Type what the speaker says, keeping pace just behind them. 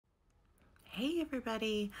Hey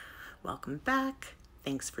everybody, welcome back.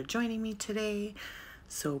 Thanks for joining me today.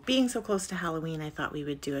 So being so close to Halloween, I thought we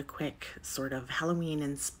would do a quick sort of Halloween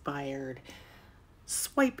inspired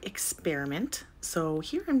swipe experiment. So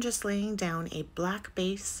here I'm just laying down a black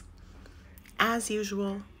base. As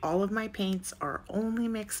usual, all of my paints are only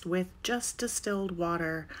mixed with just distilled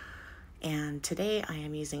water. And today I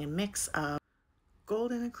am using a mix of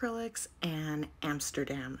golden acrylics and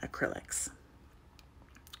Amsterdam acrylics.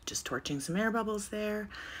 Just torching some air bubbles there.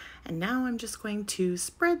 And now I'm just going to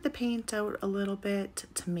spread the paint out a little bit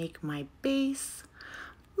to make my base.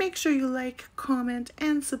 Make sure you like, comment,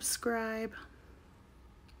 and subscribe.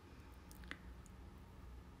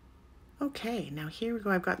 Okay, now here we go.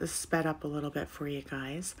 I've got this sped up a little bit for you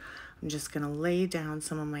guys. I'm just gonna lay down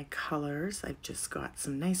some of my colors. I've just got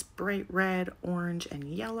some nice bright red, orange, and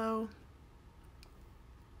yellow.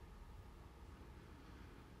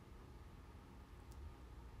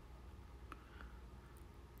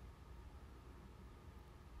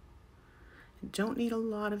 Don't need a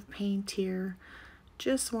lot of paint here.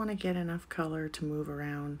 Just want to get enough color to move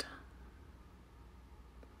around.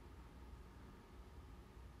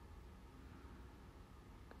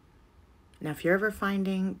 Now, if you're ever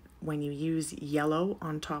finding when you use yellow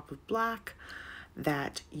on top of black,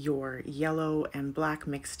 that your yellow and black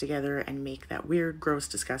mix together and make that weird, gross,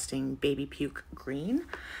 disgusting baby puke green,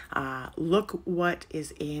 look what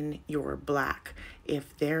is in your black.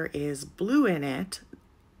 If there is blue in it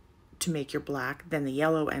to make your black, then the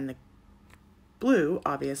yellow and the blue,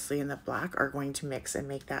 obviously, and the black are going to mix and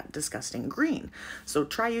make that disgusting green. So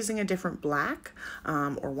try using a different black,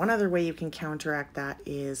 or one other way you can counteract that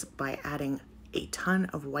is by adding a ton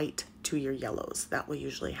of white to your yellows. That will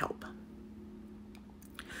usually help.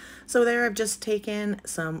 So there I've just taken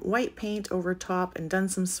some white paint over top and done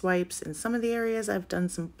some swipes. In some of the areas I've done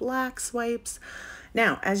some black swipes.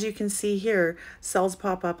 Now, as you can see here, cells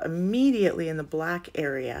pop up immediately in the black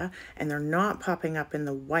area and they're not popping up in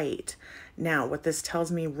the white. Now, what this tells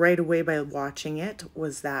me right away by watching it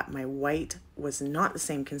was that my white was not the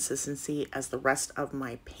same consistency as the rest of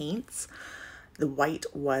my paints. The white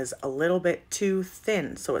was a little bit too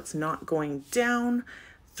thin, so it's not going down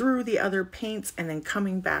through the other paints and then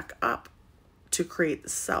coming back up to create the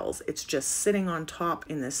cells. It's just sitting on top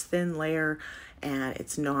in this thin layer and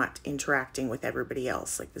it's not interacting with everybody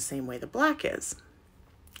else like the same way the black is.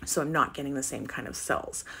 So I'm not getting the same kind of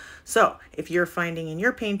cells. So if you're finding in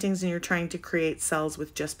your paintings and you're trying to create cells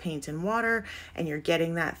with just paint and water and you're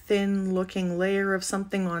getting that thin looking layer of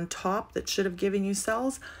something on top that should have given you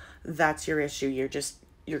cells, that's your issue.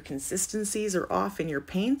 Your consistencies are off in your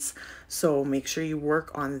paints, so make sure you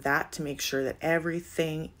work on that to make sure that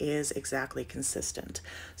everything is exactly consistent.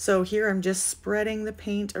 So here I'm just spreading the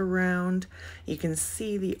paint around. You can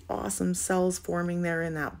see the awesome cells forming there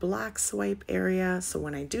in that black swipe area. So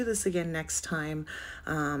when I do this again next time,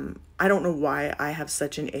 I don't know why I have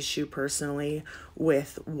such an issue personally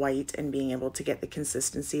with white and being able to get the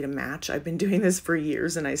consistency to match. I've been doing this for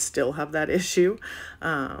years and I still have that issue.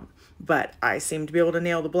 But I seem to be able to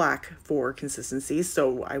nail the black for consistency,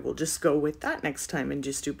 so I will just go with that next time and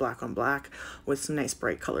just do black on black with some nice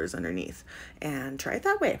bright colors underneath and try it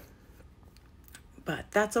that way. But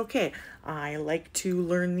that's okay. I like to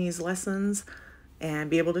learn these lessons and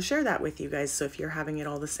be able to share that with you guys. So if you're having it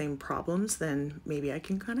all the same problems, then maybe I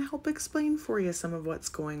can kind of help explain for you some of what's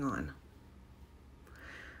going on.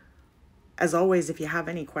 As always, if you have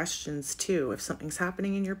any questions too, if something's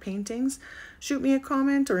happening in your paintings, shoot me a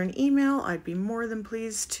comment or an email. I'd be more than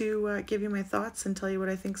pleased to give you my thoughts and tell you what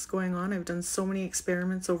I think's going on. I've done so many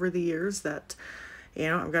experiments over the years that, you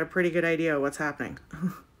know, I've got a pretty good idea of what's happening.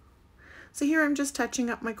 So here I'm just touching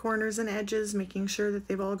up my corners and edges, making sure that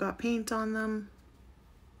they've all got paint on them.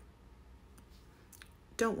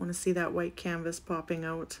 Don't want to see that white canvas popping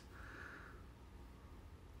out.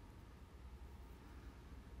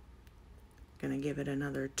 Gonna give it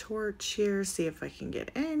another torch here, see if I can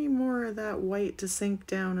get any more of that white to sink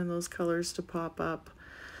down and those colors to pop up.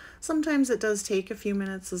 Sometimes it does take a few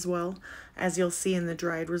minutes as well. As you'll see in the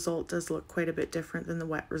dried result, does look quite a bit different than the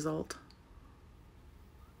wet result.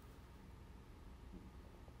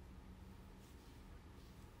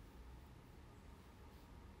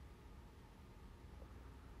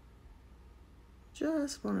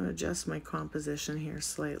 Just want to adjust my composition here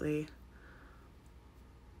slightly.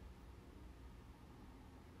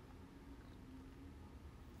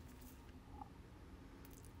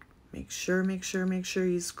 Make sure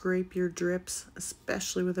you scrape your drips,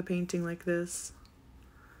 especially with a painting like this.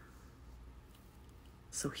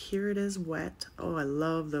 So here it is wet. Oh, I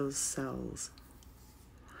love those cells.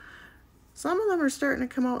 Some of them are starting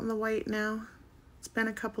to come out in the white now. It's been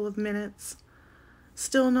a couple of minutes.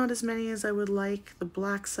 Still not as many as I would like. The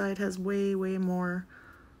black side has way more.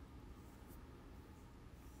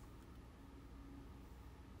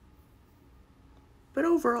 But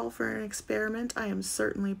overall, for an experiment, I am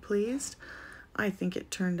certainly pleased. I think it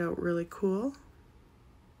turned out really cool.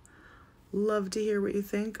 Love to hear what you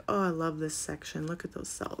think. Oh, I love this section. Look at those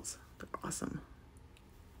cells. They're awesome.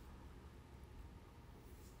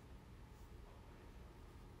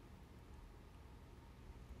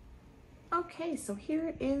 Okay, so here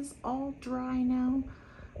it is all dry now.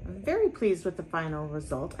 I'm very pleased with the final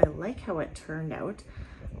result. I like how it turned out.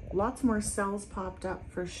 Lots more cells popped up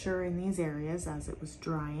for sure in these areas as it was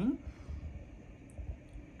drying.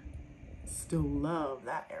 Still love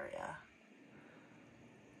that area.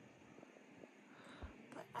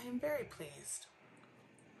 But I am very pleased.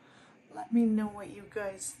 Let me know what you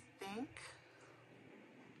guys think.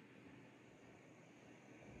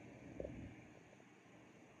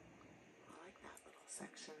 I like that little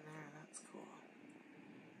section there, that's cool.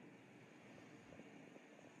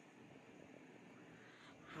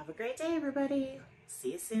 Have a great day, everybody.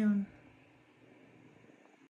 See you soon.